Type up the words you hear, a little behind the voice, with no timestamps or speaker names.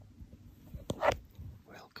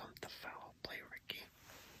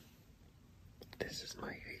This is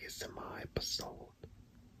my ASMR episode.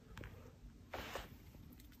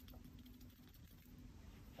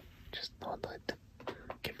 Just thought I'd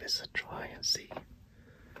give this a try and see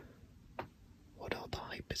what all the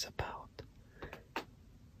hype is about.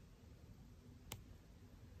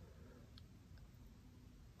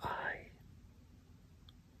 I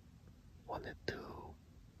wanted to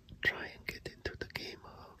try and get into the game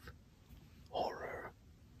of horror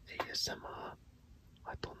ASMR.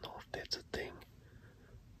 I don't know if that's a thing,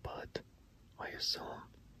 but I assume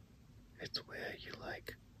it's where you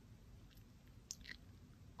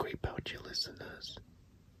creep out your listeners.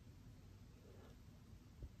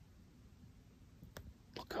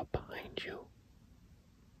 Look out behind you.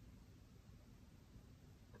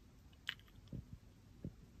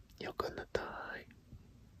 You're gonna die.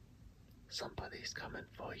 Somebody's coming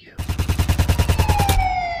for you.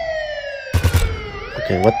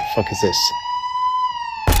 Okay, what the fuck is this?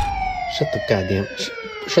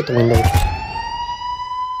 Shut the window.